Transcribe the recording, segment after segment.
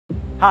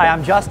Hi,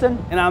 I'm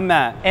Justin. And I'm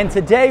Matt. And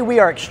today we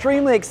are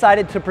extremely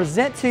excited to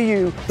present to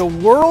you the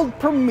world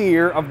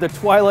premiere of the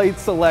Twilight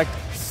Select.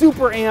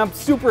 Super amped,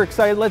 super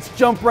excited. Let's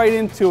jump right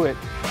into it.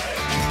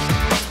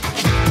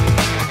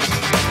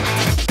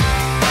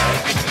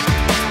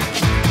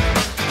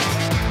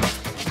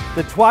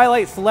 The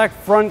Twilight Select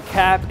front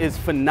cap is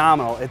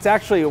phenomenal. It's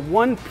actually a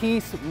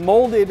one-piece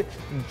molded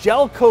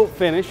gel coat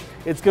finish.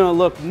 It's gonna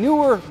look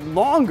newer,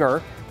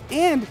 longer,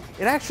 and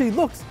it actually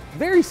looks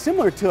very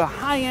similar to a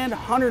high-end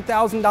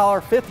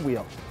 $100,000 fifth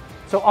wheel.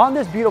 So on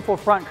this beautiful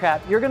front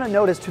cap, you're gonna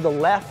notice to the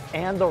left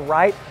and the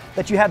right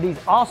that you have these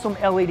awesome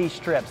LED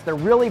strips. They're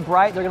really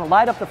bright. They're gonna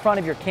light up the front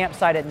of your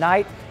campsite at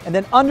night. And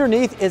then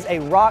underneath is a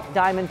rock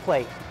diamond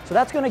plate. So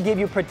that's gonna give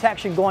you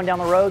protection going down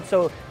the road.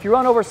 So if you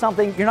run over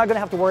something, you're not gonna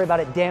have to worry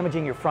about it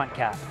damaging your front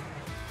cap.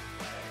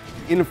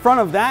 In front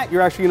of that,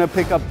 you're actually gonna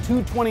pick up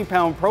two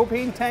 20-pound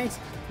propane tanks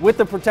with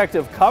the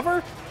protective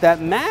cover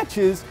that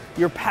matches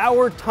your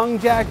power tongue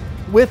jack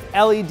with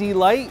LED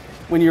light.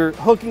 When you're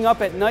hooking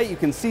up at night, you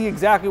can see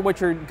exactly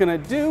what you're gonna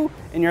do,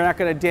 and you're not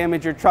gonna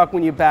damage your truck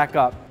when you back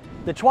up.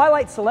 The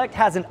Twilight Select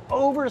has an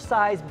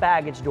oversized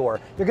baggage door.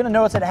 You're gonna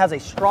notice that it has a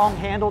strong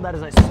handle that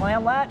is a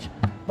slam latch,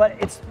 but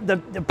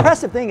the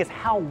impressive thing is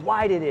how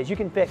wide it is. You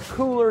can fit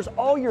coolers,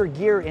 all your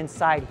gear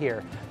inside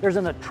here. There's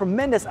a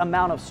tremendous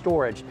amount of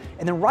storage.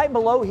 And then right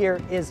below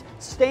here is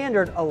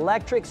standard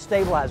electric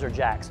stabilizer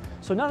jacks.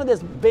 So none of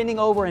this bending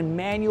over and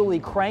manually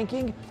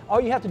cranking.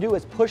 All you have to do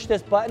is push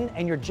this button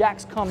and your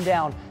jacks come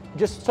down.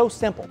 Just so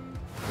simple.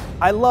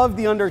 I love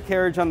the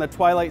undercarriage on the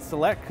Twilight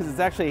Select because it's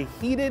actually a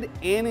heated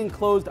and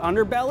enclosed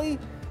underbelly.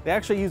 They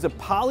actually use a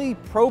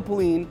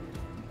polypropylene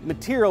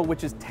material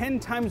which is 10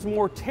 times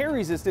more tear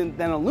resistant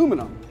than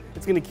aluminum.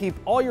 It's going to keep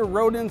all your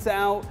rodents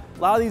out. A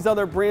lot of these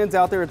other brands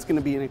out there, it's going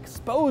to be an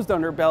exposed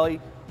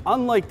underbelly,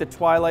 unlike the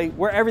Twilight,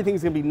 where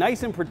everything's going to be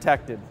nice and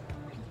protected.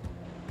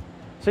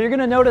 So you're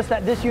gonna notice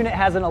that this unit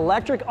has an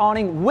electric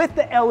awning with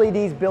the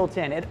LEDs built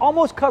in. It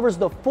almost covers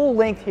the full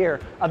length here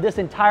of this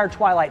entire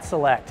Twilight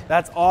Select.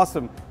 That's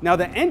awesome. Now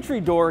the entry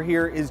door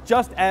here is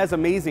just as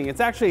amazing. It's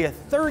actually a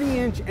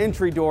 30-inch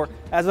entry door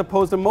as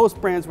opposed to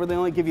most brands where they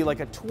only give you like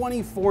a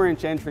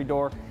 24-inch entry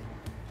door.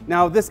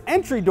 Now this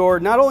entry door,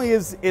 not only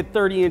is it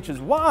 30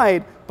 inches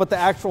wide, but the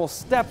actual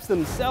steps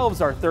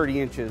themselves are 30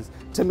 inches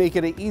to make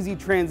it an easy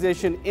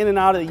transition in and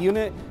out of the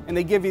unit. And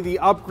they give you the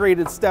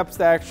upgraded steps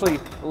that actually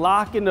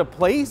lock into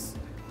place.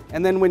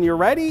 And then when you're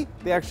ready,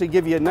 they actually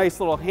give you a nice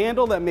little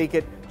handle that make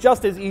it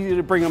just as easy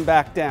to bring them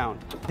back down.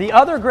 The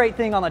other great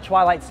thing on the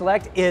Twilight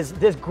Select is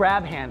this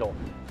grab handle.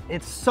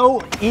 It's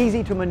so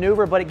easy to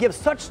maneuver, but it gives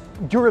such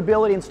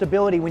durability and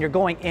stability when you're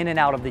going in and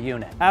out of the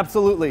unit.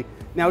 Absolutely.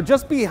 Now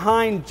just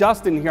behind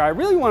Justin here, I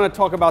really want to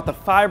talk about the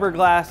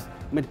fiberglass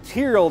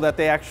material that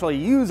they actually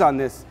use on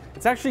this.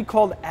 It's actually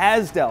called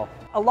Azdel.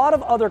 A lot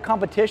of other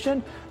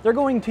competition, they're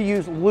going to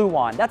use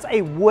Luan. That's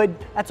a wood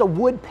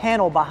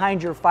panel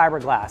behind your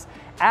fiberglass.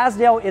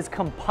 Azdel is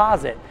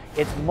composite.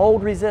 It's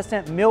mold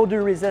resistant,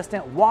 mildew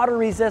resistant, water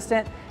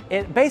resistant.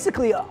 It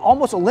basically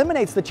almost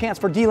eliminates the chance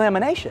for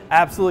delamination.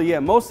 Absolutely, yeah.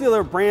 Most of the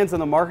other brands in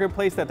the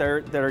marketplace that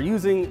are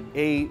using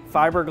a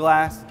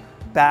fiberglass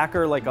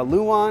backer like a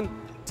Luan,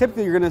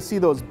 typically you're gonna see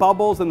those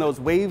bubbles and those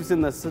waves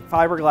in the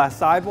fiberglass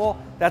sidewall.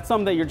 That's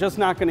something that you're just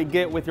not gonna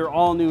get with your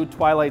all-new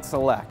Twilight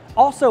Select.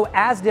 Also,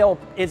 Azdel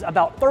is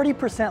about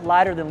 30%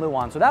 lighter than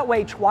Luan, so that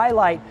way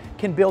Twilight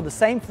can build the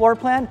same floor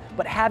plan,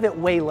 but have it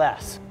weigh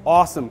less.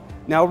 Awesome.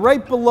 Now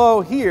right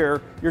below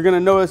here, you're gonna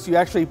notice you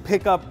actually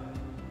pick up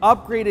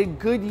upgraded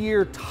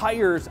Goodyear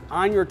tires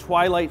on your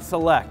Twilight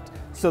Select.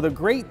 So the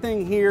great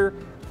thing here,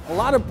 a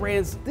lot of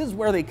brands, this is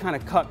where they kind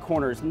of cut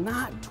corners,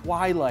 not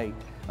Twilight.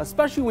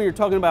 Especially when you're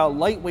talking about a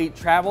lightweight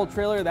travel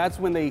trailer, that's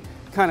when they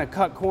kind of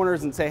cut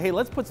corners and say, hey,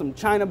 let's put some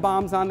China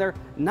bombs on there.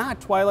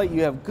 Not Twilight.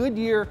 You have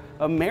Goodyear,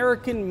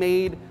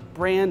 American-made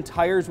brand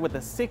tires with a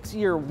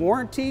 6-year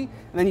warranty.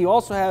 And then you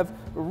also have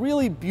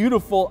really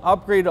beautiful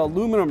upgraded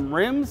aluminum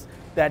rims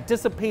that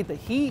dissipate the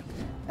heat.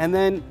 And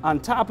then on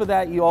top of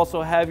that, you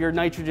also have your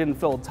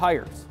nitrogen-filled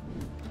tires.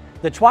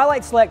 The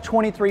Twilight Select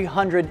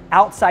 2300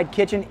 outside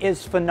kitchen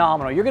is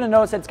phenomenal. You're gonna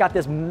notice that it's got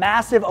this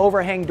massive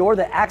overhang door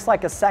that acts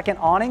like a second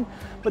awning,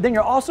 but then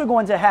you're also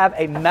going to have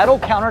a metal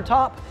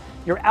countertop,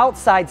 your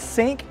outside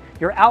sink,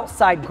 your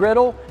outside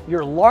griddle,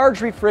 your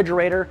large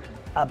refrigerator,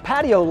 a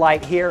patio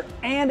light here,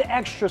 and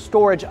extra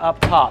storage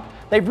up top.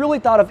 They've really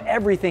thought of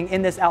everything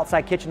in this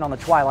outside kitchen on the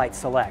Twilight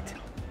Select.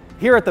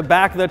 Here at the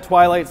back of the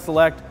Twilight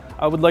Select,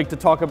 I would like to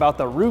talk about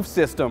the roof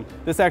system.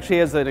 This actually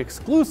has an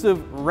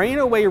exclusive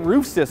rain-away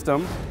roof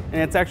system,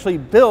 and it's actually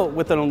built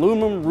with an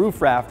aluminum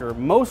roof rafter.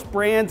 Most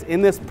brands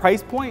in this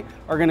price point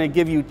are gonna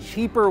give you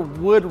cheaper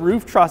wood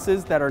roof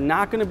trusses that are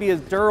not gonna be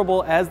as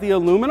durable as the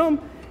aluminum,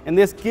 and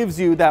this gives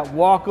you that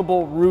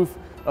walkable roof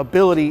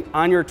ability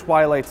on your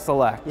Twilight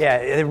Select. Yeah,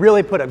 they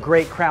really put a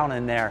great crown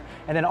in there.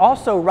 And then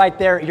also right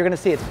there, you're gonna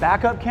see it's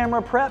backup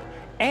camera prep,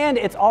 and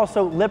it's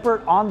also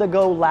Lippert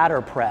on-the-go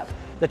ladder prep.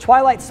 The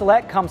Twilight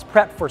Select comes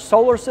prepped for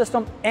solar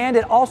system, and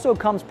it also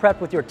comes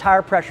prepped with your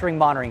tire pressuring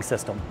monitoring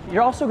system.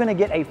 You're also gonna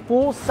get a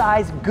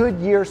full-size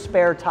Goodyear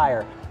spare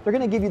tire. they're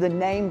gonna give you the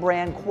name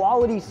brand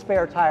quality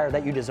spare tire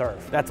that you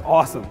deserve. That's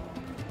awesome.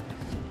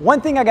 One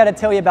thing I gotta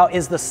tell you about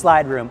is the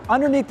slide room.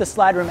 Underneath the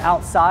slide room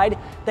outside,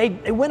 they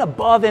went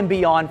above and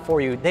beyond for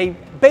you. They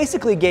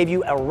basically gave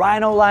you a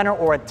Rhino liner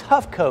or a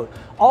tough coat.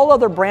 All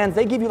other brands,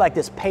 they give you like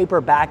this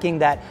paper backing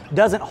that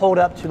doesn't hold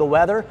up to the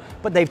weather,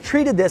 but they've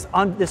treated this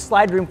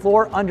slide room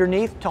floor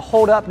underneath to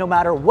hold up no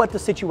matter what the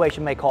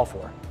situation may call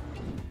for.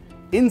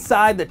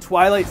 Inside the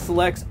Twilight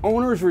Select's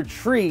owner's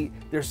retreat,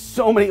 there's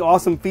so many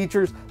awesome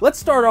features. Let's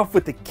start off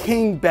with the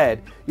king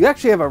bed. You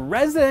actually have a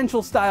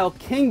residential style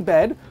king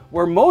bed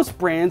where most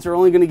brands are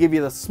only going to give you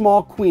the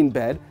small queen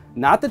bed,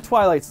 not the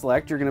Twilight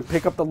Select. You're going to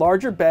pick up the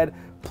larger bed.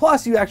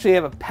 Plus you actually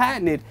have a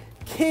patented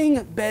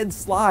king bed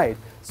slide.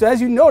 So as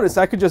you notice,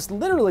 I could just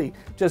literally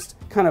just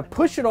kind of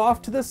push it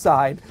off to the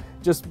side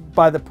just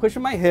by the push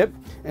of my hip.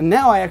 And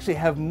now I actually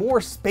have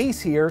more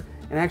space here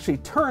and actually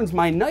turns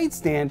my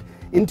nightstand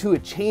into a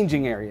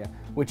changing area,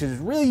 which is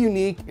really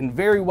unique and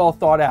very well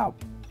thought out.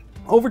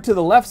 Over to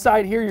the left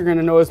side here, you're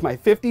gonna notice my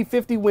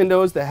 50/50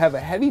 windows that have a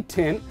heavy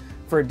tint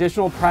for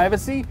additional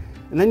privacy.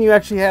 And then you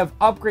actually have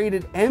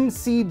upgraded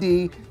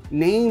MCD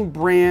name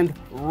brand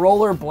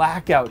roller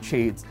blackout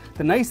shades.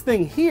 The nice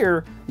thing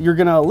here, you're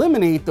gonna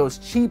eliminate those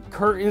cheap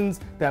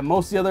curtains that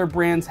most of the other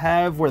brands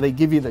have where they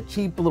give you the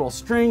cheap little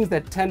strings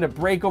that tend to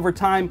break over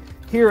time.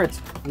 Here it's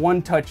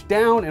one touch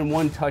down and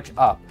one touch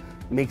up.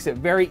 Makes it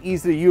very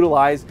easy to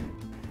utilize.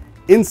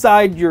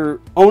 Inside your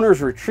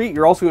owner's retreat,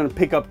 you're also going to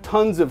pick up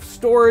tons of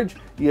storage.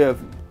 You have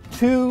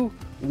 2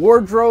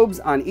 wardrobes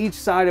on each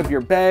side of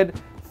your bed,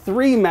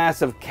 3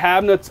 massive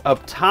cabinets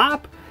up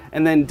top,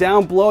 and then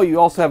down below you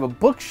also have a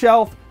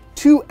bookshelf,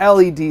 2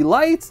 LED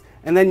lights,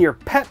 and then your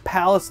pet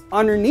palace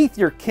underneath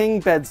your king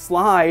bed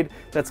slide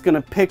that's going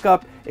to pick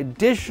up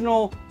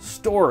additional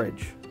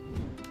storage.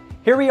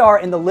 Here we are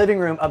in the living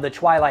room of the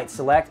Twilight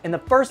Select, and the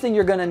first thing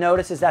you're gonna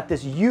notice is that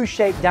this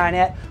U-shaped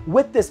dinette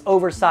with this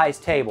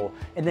oversized table.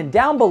 And then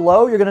down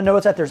below, you're gonna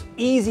notice that there's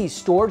easy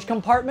storage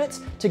compartments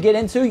to get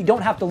into. You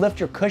don't have to lift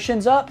your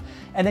cushions up.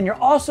 And then you're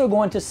also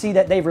going to see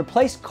that they've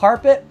replaced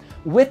carpet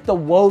with the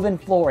woven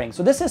flooring.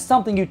 So this is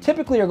something you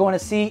typically are going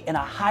to see in a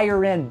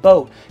higher end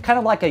boat, kind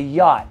of like a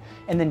yacht.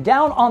 And then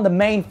down on the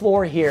main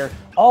floor here,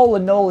 all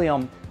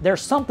linoleum,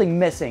 there's something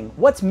missing.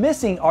 What's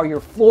missing are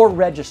your floor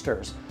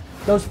registers.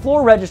 Those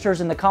floor registers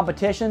in the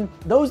competition,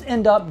 those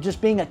end up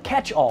just being a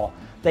catch-all.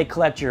 They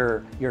collect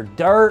your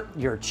dirt,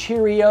 your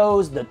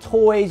Cheerios, the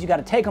toys. You got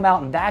to take them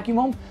out and vacuum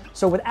them.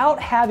 So without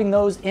having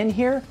those in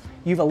here,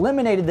 you've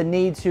eliminated the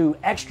need to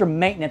extra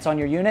maintenance on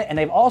your unit, and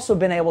they've also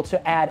been able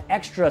to add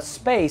extra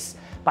space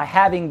by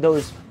having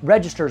those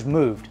registers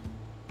moved.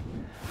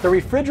 The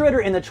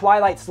refrigerator in the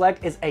Twilight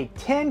Select is a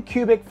 10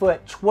 cubic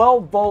foot,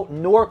 12 volt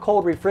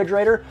Norcold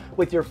refrigerator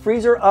with your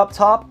freezer up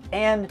top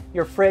and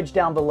your fridge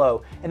down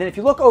below. And then if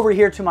you look over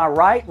here to my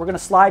right, we're gonna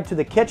slide to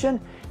the kitchen.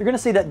 You're gonna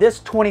see that this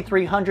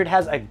 2300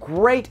 has a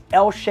great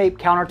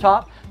L-shaped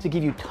countertop to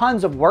give you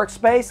tons of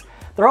workspace.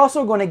 They're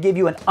also gonna give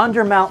you an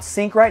undermount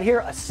sink right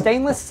here, a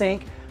stainless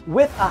sink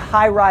with a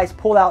high-rise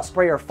pull-out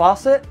sprayer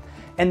faucet.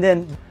 And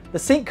then the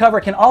sink cover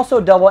can also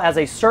double as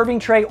a serving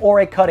tray or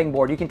a cutting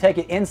board. You can take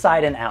it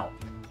inside and out.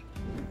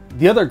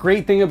 The other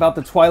great thing about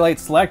the Twilight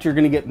Select, you're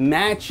going to get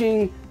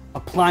matching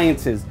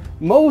appliances.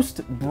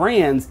 Most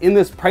brands in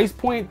this price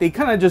point, they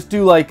kind of just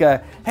do like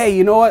a, hey,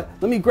 you know what?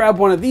 Let me grab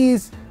one of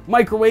these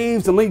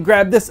microwaves and let me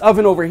grab this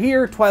oven over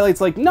here.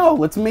 Twilight's like, no,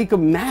 let's make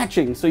them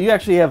matching. So you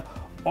actually have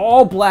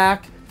all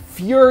black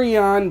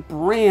Furrion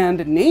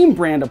brand, name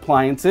brand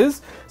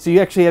appliances. So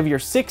you actually have your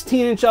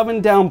 16-inch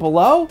oven down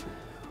below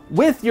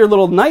with your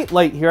little night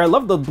light here. I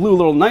love the blue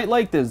little night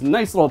light. There's a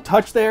nice little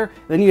touch there.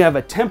 Then you have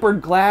a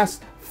tempered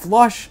glass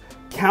flush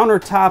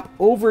countertop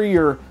over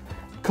your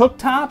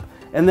cooktop,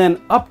 and then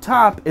up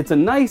top it's a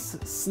nice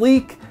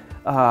sleek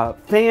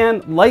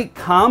fan light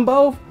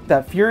combo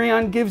that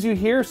Furrion gives you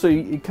here, so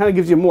it kind of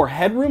gives you more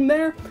headroom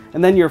there.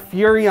 And then your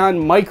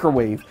Furrion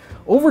microwave.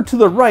 Over to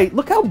the right,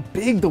 look how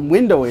big the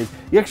window is.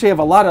 You actually have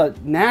a lot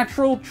of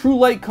natural true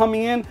light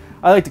coming in.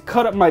 I like to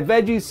cut up my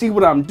veggies, see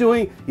what I'm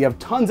doing. You have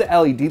tons of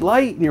LED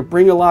light, and you're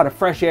bringing a lot of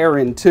fresh air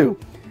in too.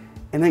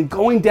 And then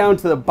going down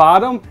to the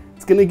bottom,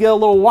 it's gonna get a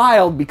little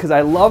wild because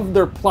I love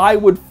their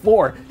plywood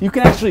floor. You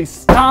can actually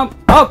stomp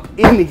up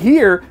in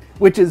here,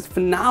 which is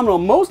phenomenal.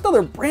 Most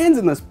other brands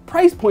in this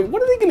price point,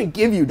 what are they gonna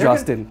give you,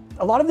 Justin?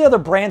 A lot of the other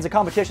brands of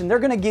competition, they're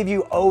gonna give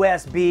you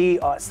OSB,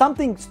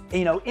 something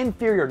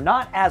inferior,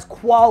 not as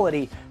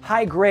quality,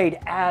 high grade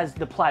as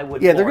the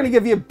plywood Yeah, they're gonna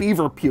give you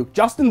beaver puke.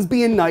 Justin's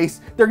being nice.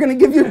 They're gonna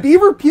give you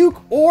beaver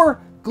puke or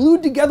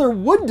glued together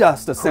wood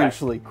dust,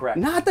 essentially. Correct.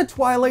 Not the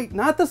Twilight,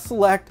 not the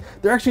Select.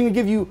 They're actually gonna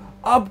give you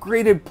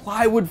upgraded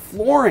plywood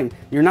flooring.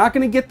 You're not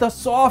gonna get the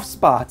soft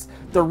spots,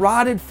 the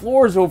rotted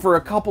floors over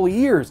a couple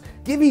years,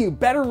 giving you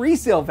better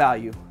resale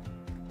value.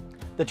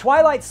 The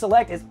Twilight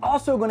Select is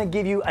also going to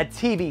give you a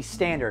TV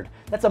standard.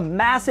 That's a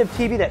massive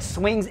TV that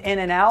swings in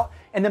and out.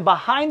 And then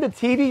behind the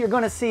TV, you're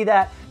gonna see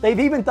that they've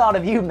even thought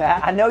of you,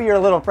 Matt. I know you're a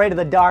little afraid of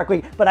the dark,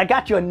 but I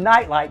got you a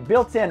nightlight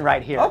built in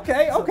right here.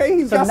 Okay, okay,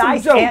 he's got some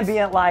nice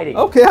ambient lighting.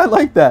 Okay, I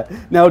like that.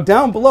 Now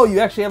down below, you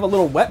actually have a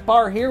little wet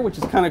bar here, which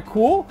is kind of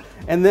cool.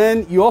 And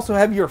then you also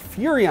have your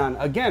Furrion.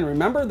 Again,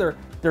 remember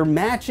they're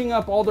matching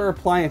up all their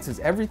appliances.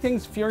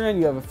 Everything's Furrion.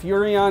 You have a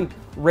Furrion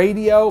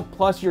radio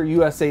plus your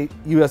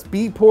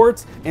USB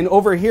ports. And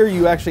over here,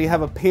 you actually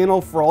have a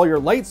panel for all your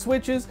light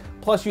switches.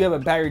 Plus you have a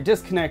battery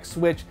disconnect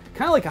switch,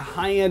 kind of like a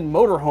high-end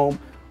motorhome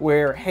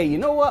where, hey, you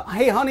know what?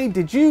 Hey, honey,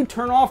 did you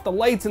turn off the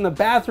lights in the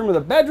bathroom or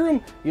the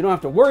bedroom? You don't have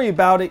to worry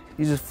about it.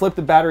 You just flip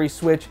the battery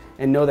switch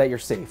and know that you're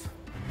safe.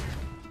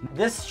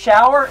 This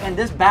shower and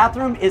this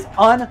bathroom is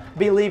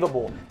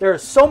unbelievable. There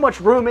is so much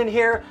room in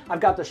here. I've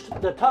got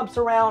the tub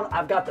surround,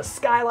 I've got the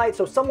skylight,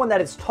 so someone that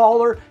is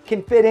taller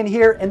can fit in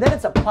here, and then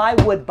it's a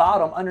plywood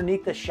bottom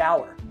underneath the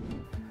shower.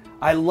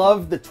 I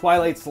love the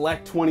Twilight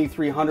Select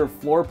 2300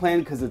 floor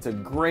plan because it's a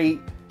great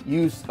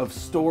use of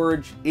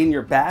storage in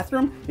your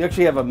bathroom. You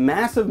actually have a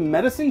massive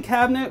medicine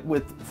cabinet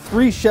with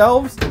 3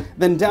 shelves.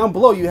 Then down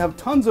below you have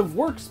tons of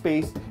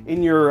workspace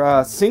in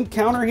your sink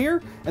counter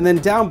here. And then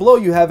down below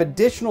you have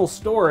additional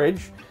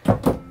storage.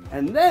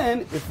 And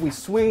then if we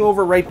swing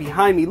over right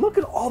behind me, look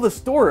at all the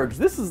storage.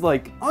 This is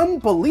like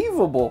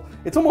unbelievable.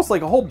 It's almost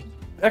like a whole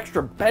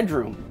extra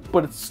bedroom,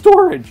 but it's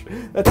storage.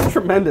 That's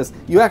tremendous.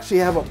 You actually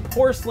have a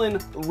porcelain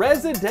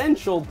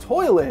residential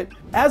toilet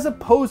as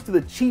opposed to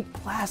the cheap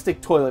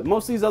plastic toilet.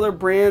 Most of these other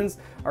brands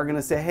are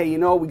gonna say, hey, you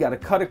know, we gotta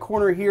cut a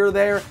corner here or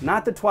there.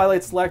 Not the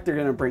Twilight Select. They're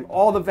gonna bring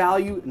all the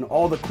value and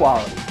all the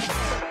quality.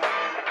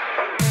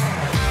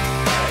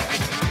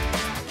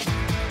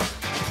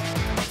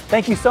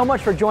 Thank you so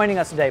much for joining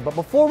us today. But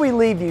before we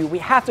leave you, we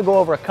have to go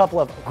over a couple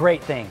of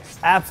great things.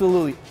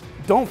 Absolutely.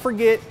 Don't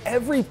forget,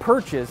 every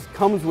purchase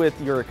comes with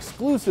your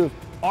exclusive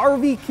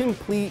RV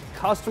Complete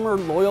customer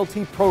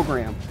loyalty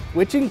program,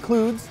 which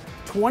includes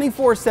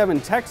 24/7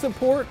 tech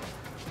support,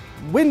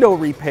 window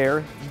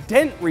repair,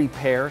 dent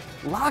repair,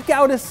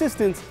 lockout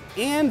assistance,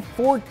 and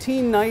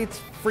 14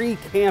 nights free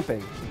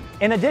camping.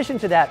 In addition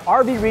to that,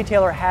 RV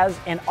Retailer has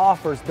and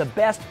offers the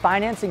best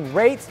financing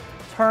rates,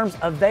 terms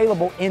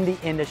available in the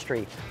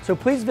industry. So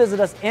please visit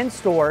us in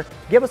store,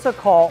 give us a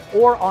call,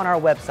 or on our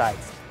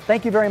websites.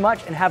 Thank you very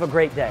much and have a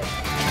great day.